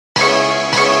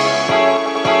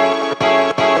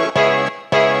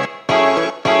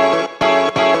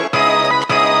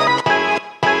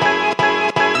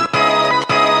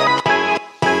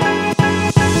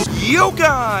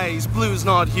Tim's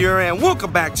not here, and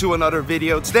welcome back to another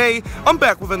video. Today, I'm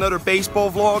back with another baseball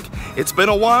vlog. It's been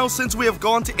a while since we have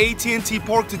gone to AT&T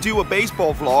Park to do a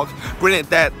baseball vlog.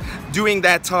 Granted that during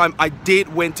that time, I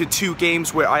did went to 2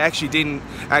 games where I didn't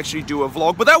do a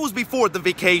vlog, but that was before the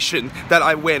vacation that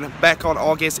I went back on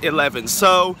August 11th.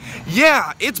 So,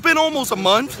 yeah, it's been almost a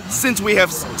month since we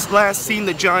have last seen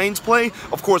the Giants play.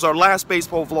 Of course, our last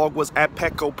baseball vlog was at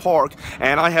Petco Park,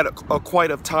 and I had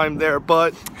quite a time there,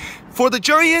 but for the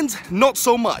Giants, not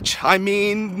so much. I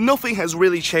mean, nothing has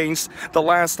really changed the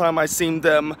last time I seen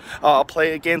them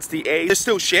play against the A's. They're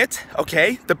still shit,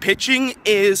 okay? The pitching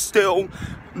is still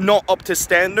not up to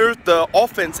standard. The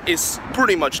offense is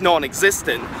pretty much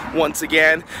non-existent once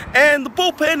again, and the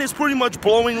bullpen is pretty much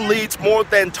blowing leads more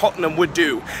than Tottenham would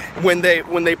do when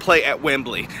they play at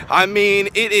Wembley. I mean,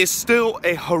 it is still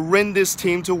a horrendous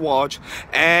team to watch,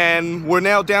 and we're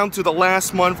now down to the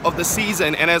last month of the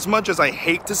season, and as much as I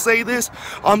hate to say this,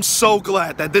 I'm so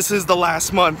glad that this is the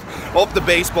last month of the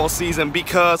baseball season,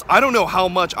 because I don't know how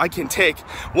much I can take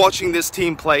watching this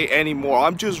team play anymore.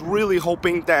 I'm just really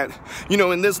hoping that, you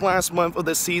know, in this last month of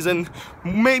the season,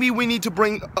 maybe we need to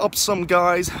bring up some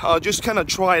guys, just kind of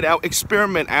try it out,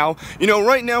 experiment out. You know,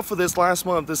 right now for this last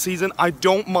month of the season, I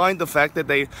don't mind the fact that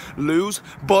they lose,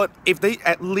 but if they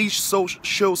at least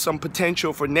show some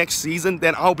potential for next season,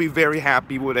 then I'll be very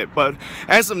happy with it. But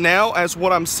as of now, as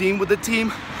what I'm seeing with the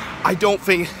team, I don't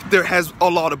think there has a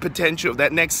lot of potential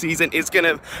that next season is going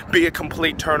to be a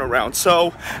complete turnaround.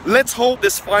 So let's hope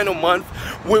this final month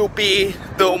will be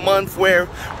the month where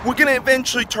we're going to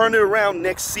eventually turn it around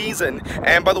next season.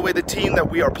 And by the way, the team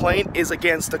that we are playing is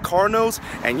against the Cardinals.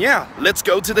 And yeah, let's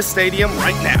go to the stadium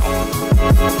right now.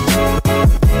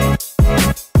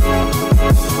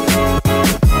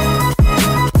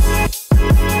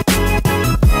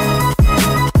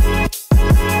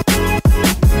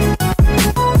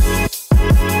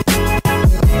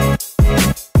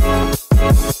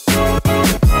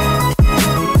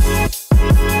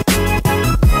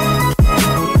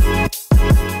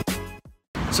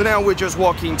 So now we're just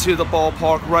walking to the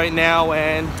ballpark right now,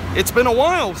 and it's been a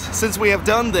while since we have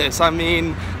done this. I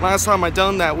mean, last time I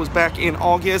done that was back in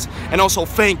August, and also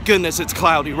thank goodness it's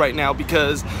cloudy right now,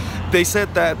 because they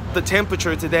said that the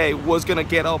temperature today was gonna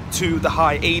get up to the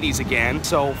high 80s again.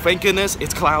 So thank goodness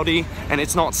it's cloudy and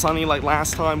it's not sunny like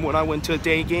last time when I went to a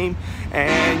day game.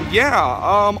 And yeah,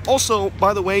 also,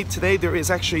 by the way, today there is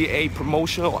actually a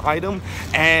promotional item,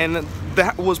 and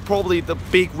that was probably the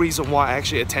big reason why I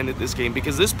actually attended this game,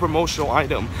 because this promotional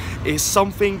item is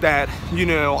something that, you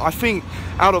know, I think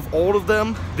out of all of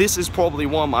them, this is probably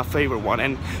one of my favorite one.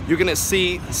 And you're gonna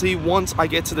see once I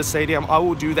get to the stadium, I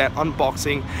will do that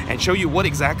unboxing and show you what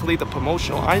exactly the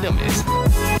promotional item is.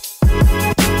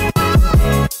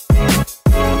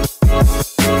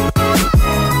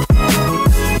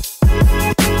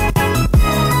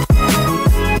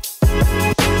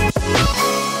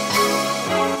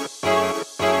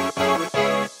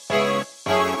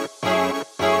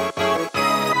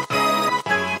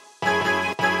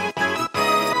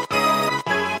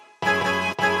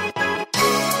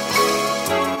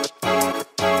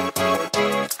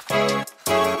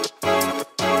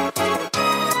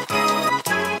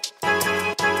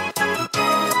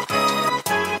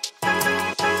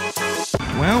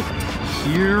 Well,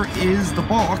 here is the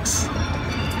box,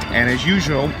 and as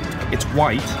usual, it's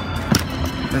white.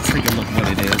 Let's take a look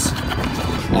what it is.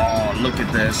 Oh, look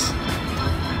at this.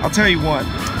 I'll tell you what,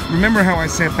 remember how I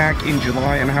said back in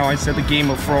July and how I said the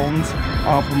Game of Thrones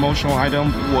promotional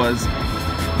item was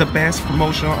the best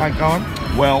promotional I got?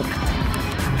 Well,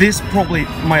 this probably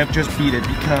might have just beat it,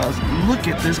 because look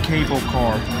at this cable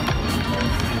car.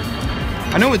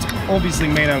 I know it's obviously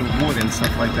made out of wood and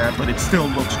stuff like that, but it still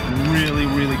looks really,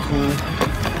 really cool.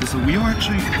 Does the wheel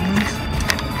actually goes?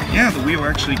 Yeah, the wheel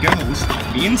actually goes.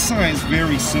 The inside is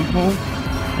very simple.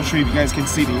 I'll show you if you guys can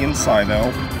see the inside though.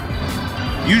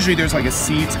 Usually there's like a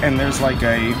seat and there's like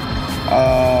a,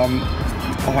 oh,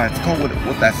 I forgot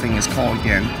what that thing is called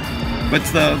again. But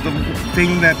it's the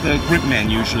thing that the grip men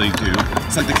usually do.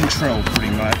 It's like the control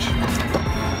pretty much.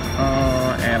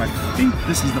 And I think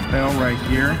this is the bell right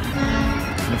here.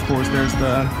 And of course, there's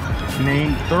the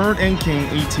name 3rd and King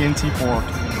AT&T Park.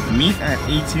 Meet at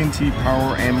AT&T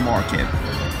Power and Market.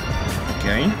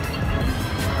 Okay.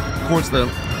 Of course, the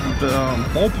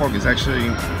ballpark is actually,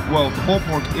 well, the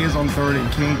ballpark is on 3rd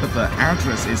and King, but the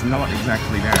address is not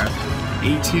exactly that.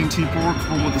 AT&T Park,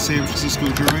 home of the San Francisco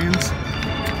Giants.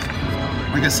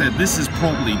 Like I said, this is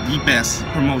probably the best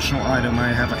promotional item I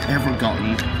have ever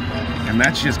gotten. And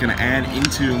that's just going to add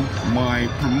into my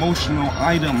promotional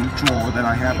item drawer that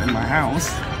I have in my house.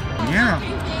 Yeah,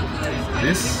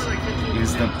 this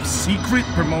is the secret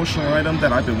promotional item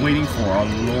that I've been waiting for a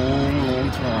long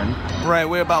time. Right,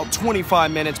 we're about 25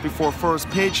 minutes before first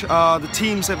pitch. The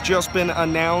teams have just been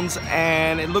announced,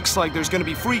 and it looks like there's going to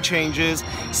be 3 changes.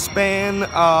 Span,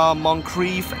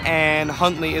 Moncrief, and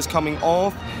Huntley is coming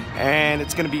off, and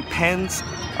it's going to be Pence.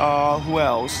 Who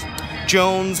else?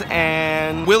 Jones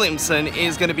and Williamson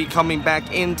is going to be coming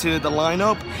back into the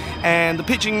lineup. And the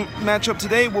pitching matchup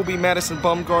today will be Madison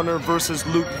Bumgarner versus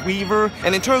Luke Weaver.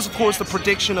 And in terms, of course, the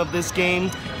prediction of this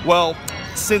game, well,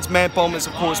 since Matt Bum is,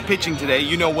 of course, pitching today,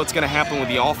 you know what's going to happen with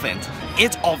the offense.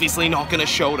 It's obviously not going to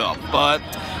show up, but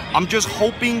I'm just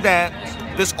hoping that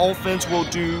this offense will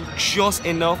do just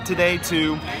enough today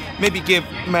to maybe give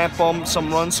Matt Bum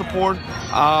some run support.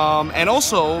 And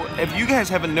also, if you guys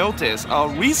haven't noticed,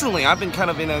 recently I've been kind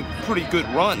of in a pretty good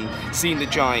run seeing the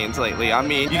Giants lately. I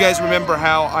mean, you guys remember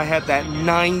how I had that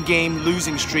 9-game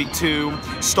losing streak to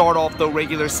start off the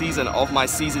regular season of my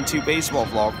Season 2 baseball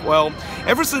vlog? Well,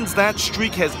 ever since that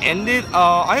streak has ended,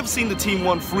 I have seen the team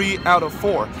won 3 out of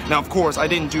 4. Now, of course, I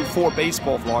didn't do 4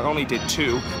 baseball vlogs, I only did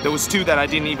 2. There was 2 that I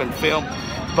didn't even film.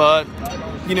 But,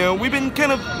 you know, we've been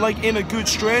kind of like in a good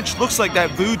stretch. Looks like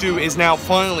that voodoo is now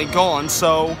finally gone,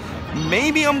 so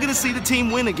maybe I'm gonna see the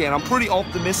team win again. I'm pretty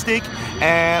optimistic,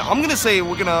 and I'm gonna say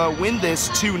we're gonna win this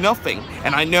 2-0.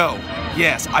 And I know,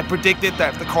 yes, I predicted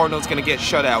that the Cardinals gonna get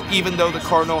shut out. Even though the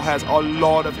Cardinal has a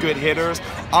lot of good hitters,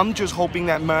 I'm just hoping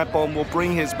that Matt Bum will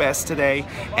bring his best today,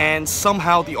 and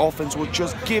somehow the offense will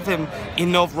just give him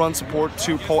enough run support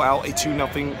to pull out a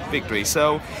 2-0 victory.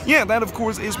 So yeah, that of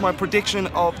course is my prediction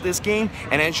of this game.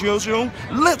 And as usual,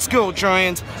 let's go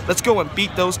Giants. Let's go and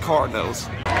beat those Cardinals.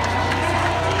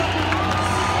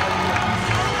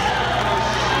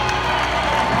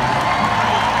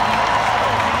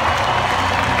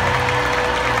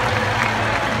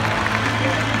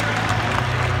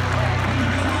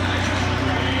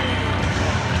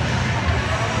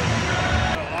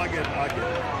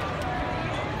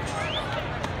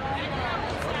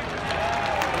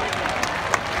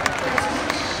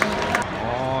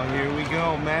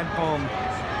 Matt Bum.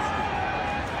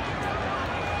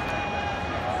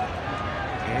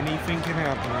 Anything can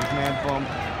happen with Matt Bum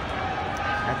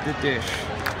at the dish.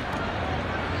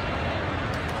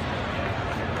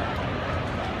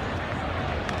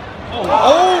 Oh!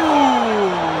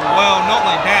 Well, not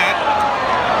like that.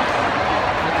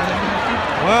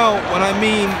 Well, when I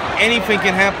mean anything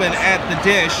can happen at the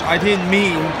dish, I didn't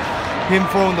mean him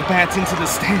throwing the bats into the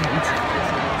stand.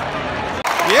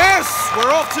 Yes,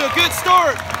 we're off to a good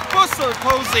start. Buster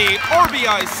Posey,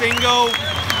 RBI single,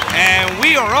 and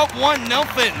we are up 1-0.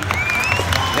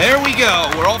 There we go.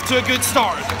 We're off to a good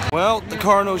start. Well, the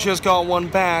Cardinals just got 1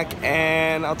 back,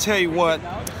 and I'll tell you what,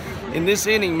 in this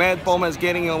inning, Matt Bum is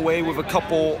getting away with a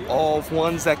couple of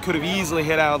ones that could have easily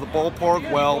hit out of the ballpark.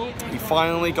 Well, he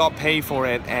finally got paid for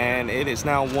it, and it is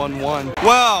now 1-1.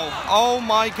 Well, oh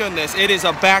my goodness, it is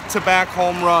a back-to-back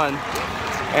home run,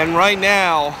 and right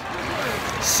now,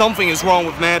 something is wrong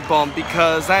with Matt Bum,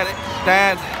 because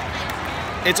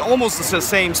it's almost the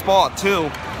same spot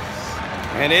too,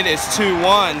 and it is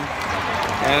 2-1.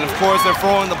 And of course they're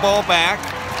throwing the ball back,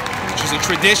 which is a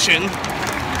tradition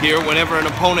here whenever an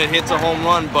opponent hits a home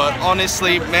run. But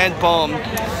honestly, Matt Bum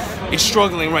is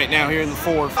struggling right now here in the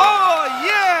 4th. Oh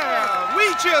yeah, we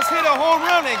just hit a home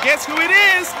run, and guess who it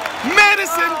is?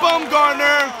 Madison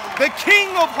Bumgarner, the king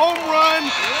of home run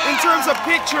in terms of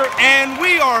pitcher, and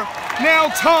we are now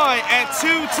tied at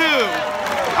 2-2.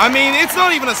 I mean, it's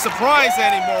not even a surprise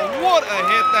anymore. What a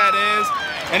hit that is.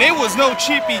 And it was no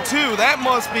cheapie too. That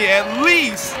must be at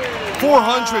least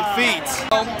 400 feet.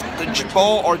 The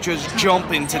ball are just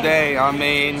jumping today. I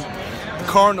mean, the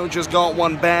Cardinals just got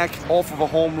 1 back off of a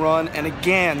home run. And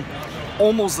again,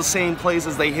 almost the same place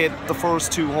as they hit the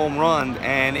first 2 home runs.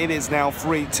 And it is now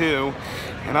 3-2.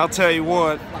 And I'll tell you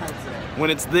what, when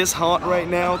it's this hot right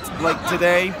now, like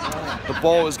today, the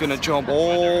ball is gonna jump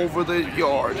all over the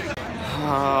yard.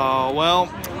 Well,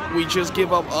 we just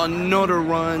give up another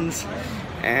runs,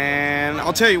 and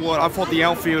I'll tell you what, I thought the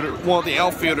outfielder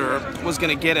was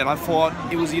gonna get it. I thought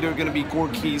it was either gonna be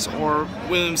Gorky's or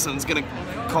Williamson's gonna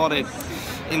caught it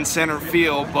in center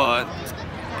field, but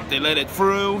they let it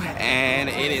through, and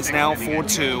it is now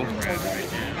 4-2.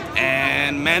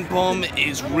 And Matt Bum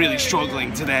is really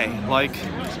struggling today, like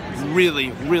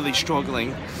really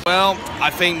struggling. Well, I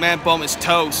think Matt Bum is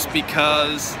toast,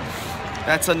 because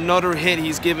that's another hit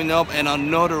he's given up and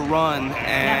another run.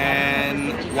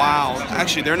 And wow,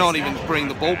 actually they're not even bringing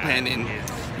the bullpen in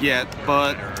yet,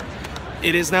 but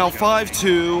it is now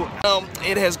 5-2.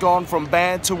 It has gone from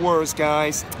bad to worse,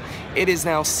 guys. It is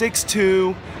now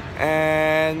 6-2,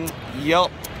 and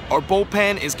yup, our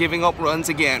bullpen is giving up runs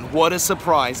again. What a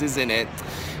surprise, isn't it?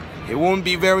 It won't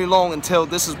be very long until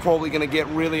this is probably going to get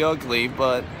really ugly,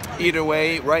 but either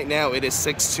way, right now it is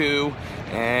 6-2,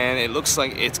 and it looks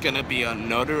like it's going to be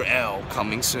another L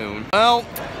coming soon. Well,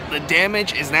 the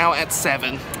damage is now at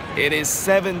 7. It is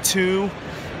 7-2,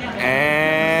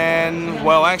 and,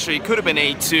 well, actually, it could have been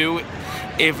 8-2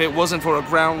 if it wasn't for a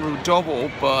ground rule double,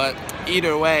 but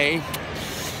either way,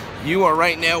 you are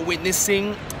right now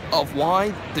witnessing of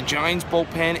why the Giants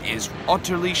bullpen is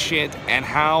utterly shit and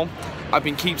how I've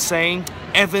been keep saying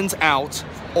Evans out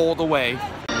all the way.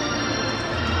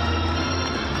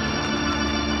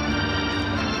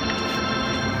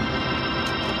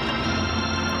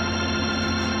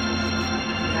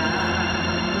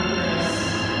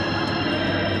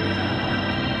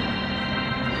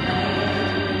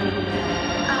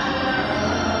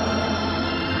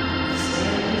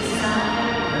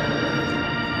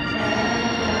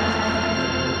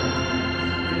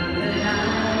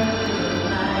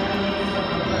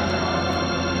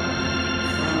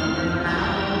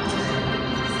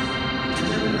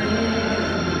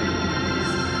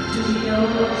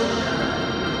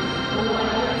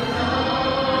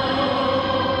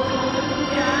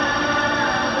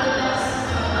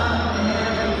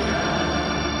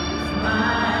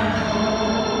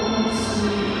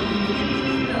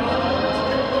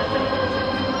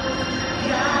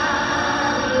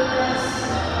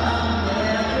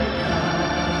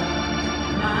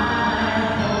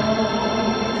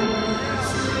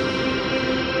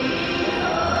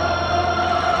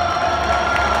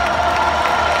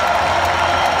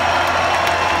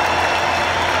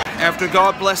 After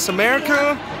God Bless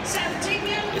America,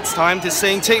 it's time to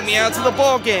sing Take Me Out to the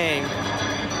Ball Game.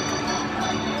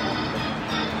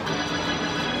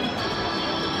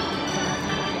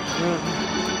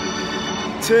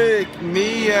 Take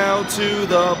me out to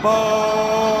the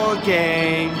ball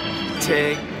game.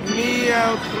 Take me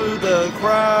out through the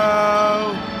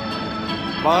crowd.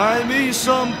 Buy me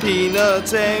some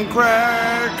peanuts and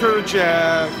Cracker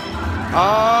Jack.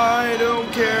 I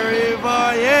don't care if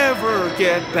I ever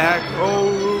get back. Oh,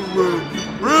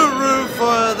 root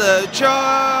for the Giants.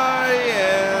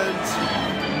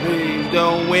 We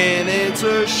don't win, it's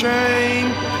a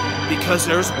shame. Because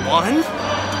there's 1,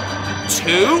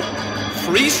 2,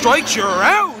 3 strikes, you're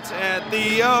out at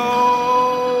the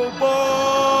old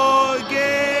ball game.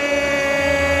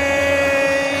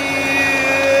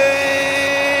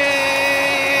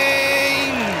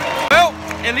 Well,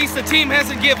 at least the team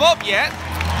hasn't give up yet,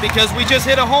 because we just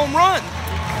hit a home run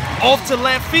off to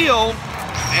left field,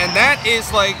 and that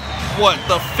is like, what,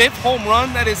 the 5th home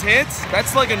run that is hit?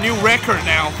 That's like a new record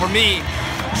now for me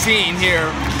seeing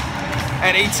here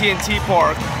at AT&T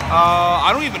Park.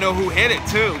 I don't even know who hit it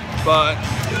too, but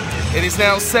it is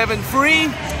now 7-3.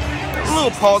 A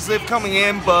little positive coming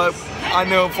in, but I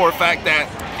know for a fact that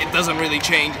it doesn't really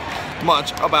change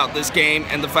much about this game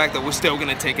and the fact that we're still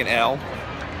gonna take an L.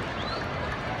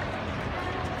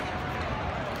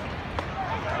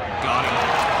 Got him.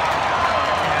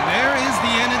 And there is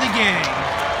the end of the game.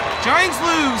 Giants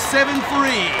lose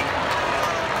 7-3.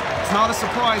 It's not a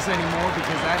surprise anymore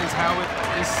because that is how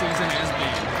this season has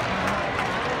been.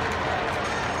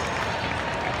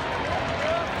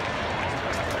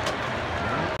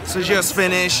 So just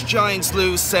finished, Giants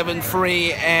lose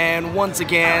 7-3, and once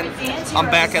again, I'm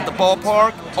back at the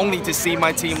ballpark, only to see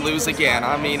my team lose again.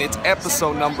 I mean, it's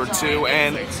episode number 2,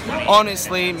 and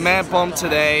honestly, Mad Bum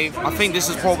today, I think this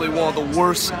is probably one of the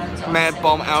worst Mad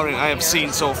Bum outing I have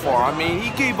seen so far. I mean,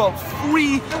 he gave up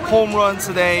 3 home runs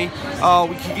today,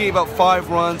 he gave up 5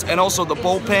 runs, and also the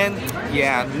bullpen,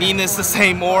 yeah, needless to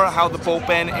say more how the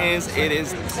bullpen is, it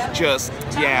is just,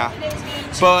 yeah.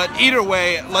 But either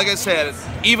way, like I said,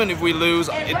 even if we lose,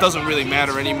 it doesn't really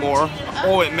matter anymore.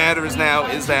 All it matters now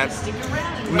is that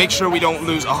make sure we don't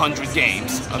lose 100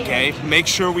 games, okay? Make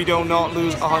sure we do not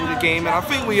lose 100 games. And I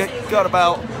think we got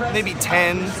about maybe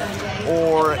 10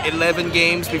 or 11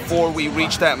 games before we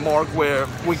reach that mark where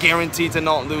we're guaranteed to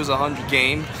not lose 100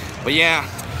 games. But yeah,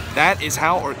 that is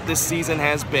how this season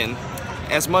has been.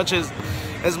 As much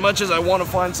as I want to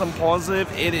find some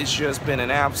positive, it has just been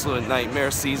an absolute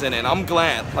nightmare season, and I'm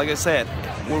glad, like I said,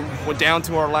 we're down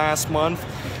to our last month.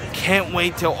 Can't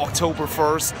wait till October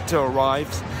 1st to arrive,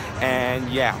 and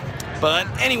yeah. But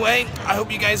anyway, I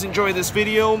hope you guys enjoy this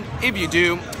video. If you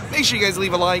do, make sure you guys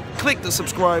leave a like, click the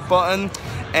subscribe button,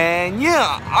 and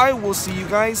yeah, I will see you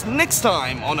guys next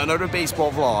time on another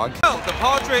baseball vlog. Well, the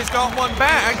Padres got one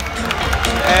back,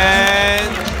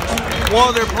 and one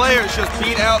of their players just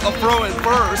beat out a throw in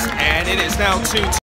first, and it is now 2-2.